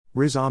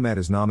Riz Ahmed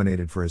is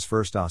nominated for his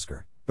first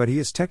Oscar, but he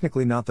is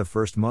technically not the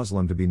first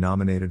Muslim to be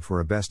nominated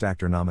for a Best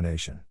Actor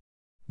nomination.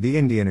 The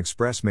Indian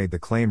Express made the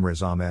claim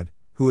Riz Ahmed,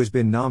 who has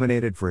been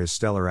nominated for his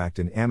stellar act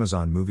in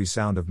Amazon movie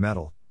Sound of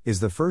Metal,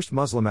 is the first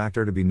Muslim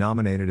actor to be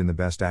nominated in the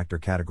Best Actor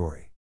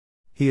category.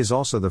 He is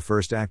also the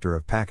first actor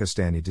of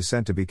Pakistani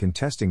descent to be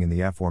contesting in the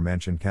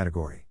aforementioned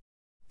category.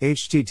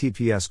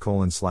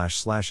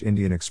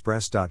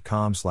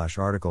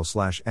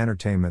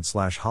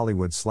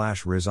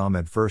 https://indianexpress.com/article/entertainment/Hollywood/Riz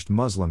Ahmed first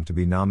Muslim to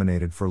be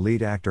nominated for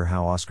lead actor.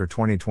 How Oscar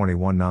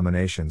 2021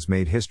 nominations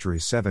made history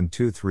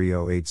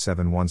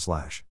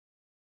 7230871/.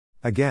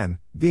 Again,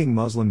 being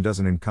Muslim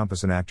doesn't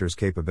encompass an actor's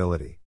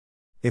capability.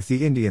 If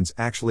the Indians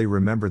actually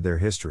remembered their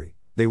history,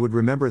 they would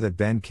remember that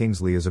Ben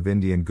Kingsley is of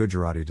Indian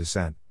Gujarati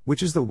descent,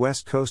 which is the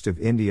west coast of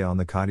India on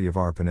the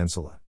Kathiawar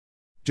Peninsula.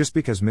 Just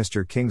because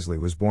Mr. Kingsley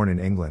was born in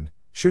England,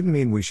 shouldn't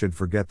mean we should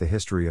forget the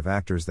history of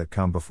actors that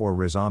come before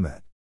Riz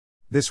Ahmed.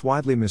 This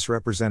widely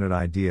misrepresented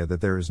idea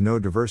that there is no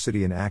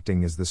diversity in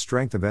acting is the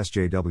strength of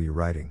SJW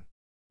writing.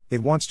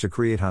 It wants to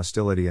create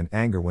hostility and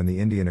anger when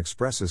the Indian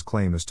Express's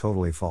claim is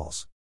totally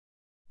false.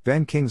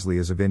 Ben Kingsley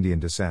is of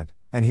Indian descent,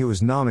 and he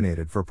was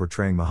nominated for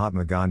portraying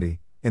Mahatma Gandhi,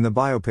 in the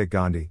biopic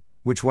Gandhi,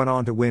 which went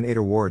on to win 8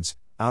 awards,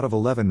 out of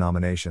 11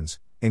 nominations,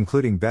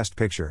 including Best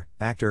Picture,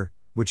 Actor,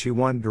 which he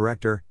won,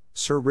 Director,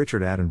 Sir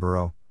Richard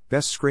Attenborough,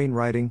 Best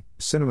Screenwriting,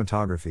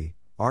 Cinematography,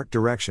 Art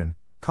Direction,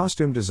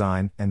 Costume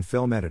Design, and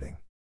Film Editing.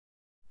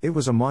 It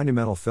was a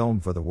monumental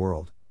film for the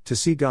world, to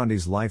see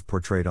Gandhi's life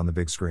portrayed on the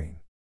big screen.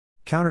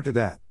 Counter to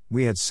that,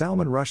 we had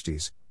Salman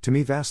Rushdie's, to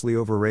me vastly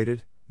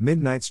overrated,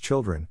 Midnight's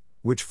Children,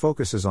 which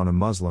focuses on a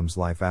Muslim's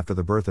life after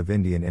the birth of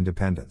Indian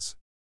independence.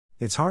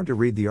 It's hard to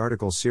read the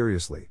article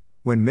seriously,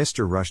 when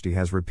Mr. Rushdie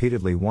has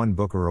repeatedly won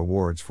Booker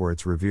Awards for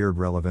its revered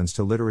relevance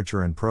to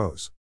literature and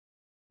prose.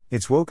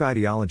 It's woke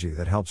ideology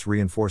that helps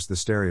reinforce the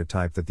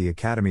stereotype that the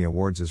Academy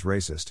Awards is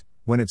racist,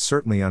 when it's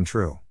certainly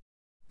untrue.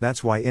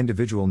 That's why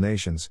individual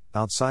nations,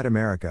 outside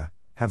America,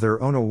 have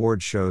their own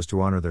award shows to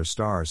honor their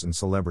stars and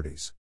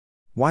celebrities.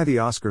 Why the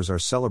Oscars are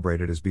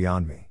celebrated is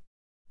beyond me.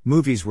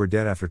 Movies were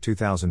dead after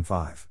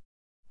 2005.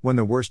 When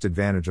the worst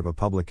advantage of a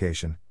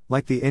publication,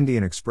 like the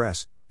Indian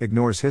Express,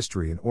 ignores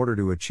history in order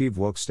to achieve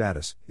woke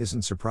status,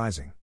 isn't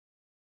surprising.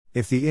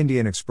 If the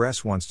Indian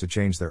Express wants to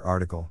change their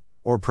article,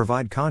 or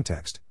provide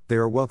context, they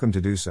are welcome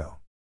to do so.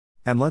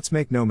 And let's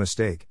make no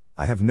mistake,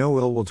 I have no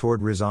ill will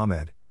toward Riz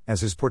Ahmed,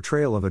 as his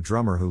portrayal of a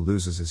drummer who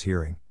loses his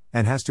hearing,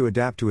 and has to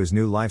adapt to his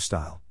new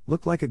lifestyle,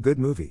 looked like a good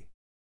movie.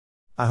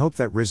 I hope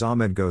that Riz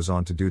Ahmed goes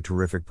on to do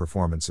terrific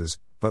performances,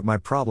 but my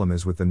problem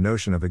is with the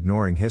notion of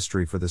ignoring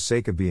history for the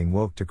sake of being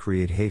woke to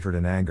create hatred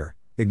and anger,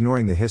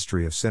 ignoring the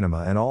history of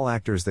cinema and all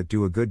actors that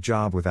do a good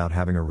job without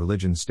having a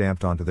religion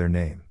stamped onto their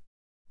name.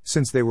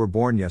 Since they were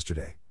born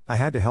yesterday, I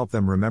had to help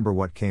them remember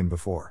what came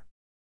before.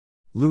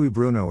 Louis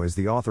Bruno is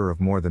the author of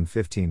more than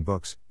 15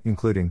 books,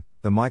 including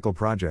The Michael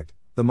Project,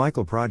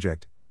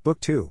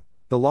 Book 2,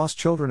 The Lost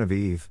Children of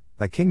Eve,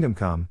 Thy Kingdom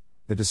Come,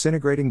 The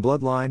Disintegrating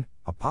Bloodline,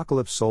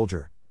 Apocalypse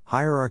Soldier,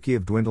 Hierarchy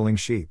of Dwindling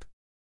Sheep.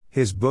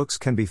 His books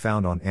can be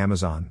found on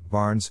Amazon,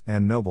 Barnes &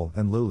 Noble,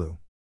 and Lulu.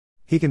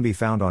 He can be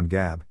found on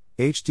Gab,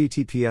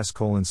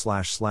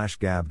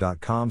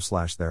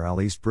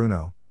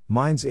 https://gab.com/there.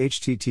 Minds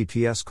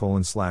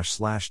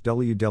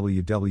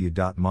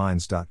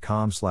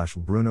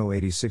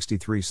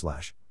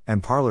https://www.minds.com/Bruno8063/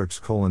 and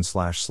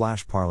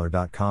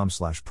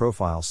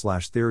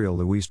parlors://parlor.com/profile/Therial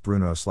Luis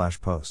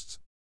Bruno/posts.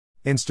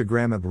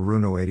 Instagram at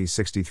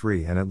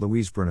Bruno8063 and at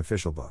Luis Bruno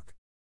Official Book.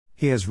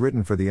 He has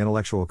written for The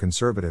Intellectual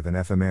Conservative and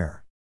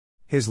FMR.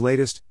 His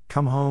latest,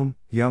 Come Home,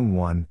 Young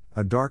One,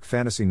 a dark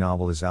fantasy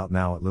novel is out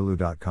now at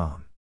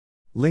lulu.com.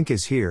 Link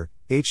is here,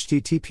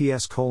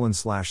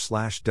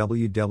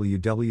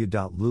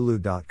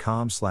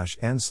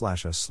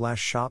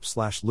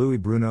 https://www.lulu.com/n/a/shop/Louis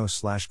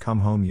Bruno/Come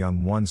Home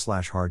Young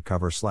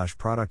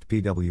One/hardcover/product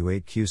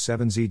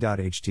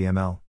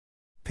pw8q7z.html.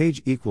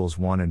 Page equals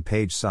 1 and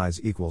page size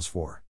equals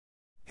 4.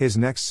 His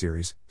next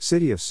series,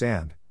 City of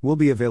Sand, will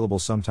be available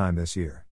sometime this year.